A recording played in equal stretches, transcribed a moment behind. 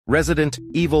Resident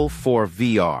Evil 4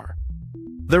 VR.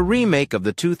 The remake of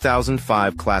the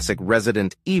 2005 classic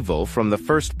Resident Evil from the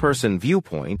first-person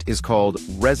viewpoint is called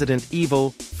Resident Evil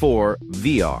 4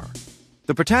 VR.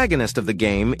 The protagonist of the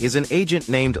game is an agent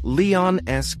named Leon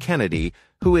S. Kennedy,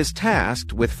 who is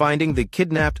tasked with finding the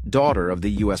kidnapped daughter of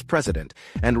the U.S. president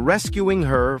and rescuing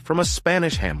her from a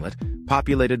Spanish hamlet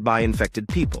populated by infected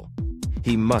people.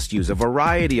 He must use a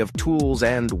variety of tools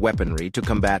and weaponry to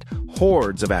combat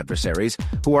hordes of adversaries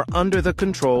who are under the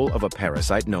control of a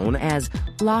parasite known as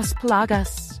Las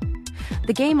Plagas.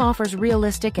 The game offers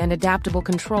realistic and adaptable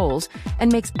controls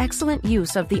and makes excellent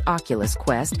use of the Oculus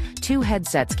Quest 2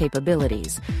 headset's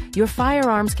capabilities. Your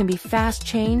firearms can be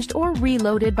fast-changed or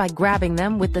reloaded by grabbing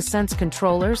them with the Sense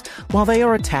controllers while they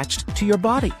are attached to your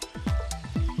body.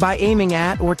 By aiming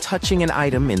at or touching an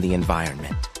item in the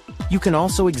environment, you can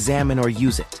also examine or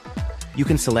use it. You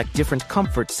can select different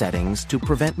comfort settings to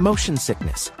prevent motion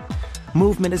sickness.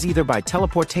 Movement is either by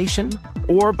teleportation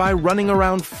or by running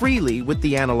around freely with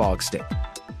the analog stick.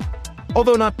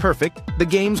 Although not perfect, the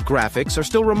game's graphics are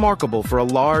still remarkable for a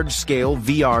large-scale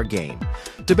VR game.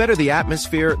 To better the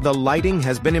atmosphere, the lighting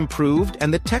has been improved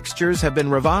and the textures have been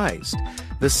revised.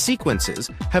 The sequences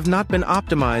have not been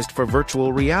optimized for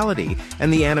virtual reality,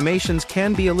 and the animations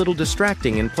can be a little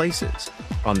distracting in places.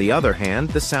 On the other hand,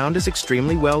 the sound is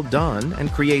extremely well done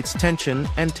and creates tension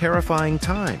and terrifying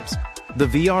times. The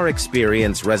VR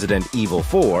experience Resident Evil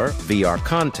 4 VR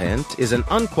content is an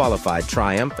unqualified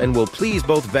triumph and will please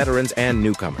both veterans and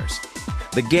newcomers.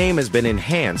 The game has been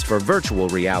enhanced for virtual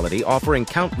reality, offering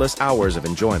countless hours of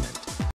enjoyment.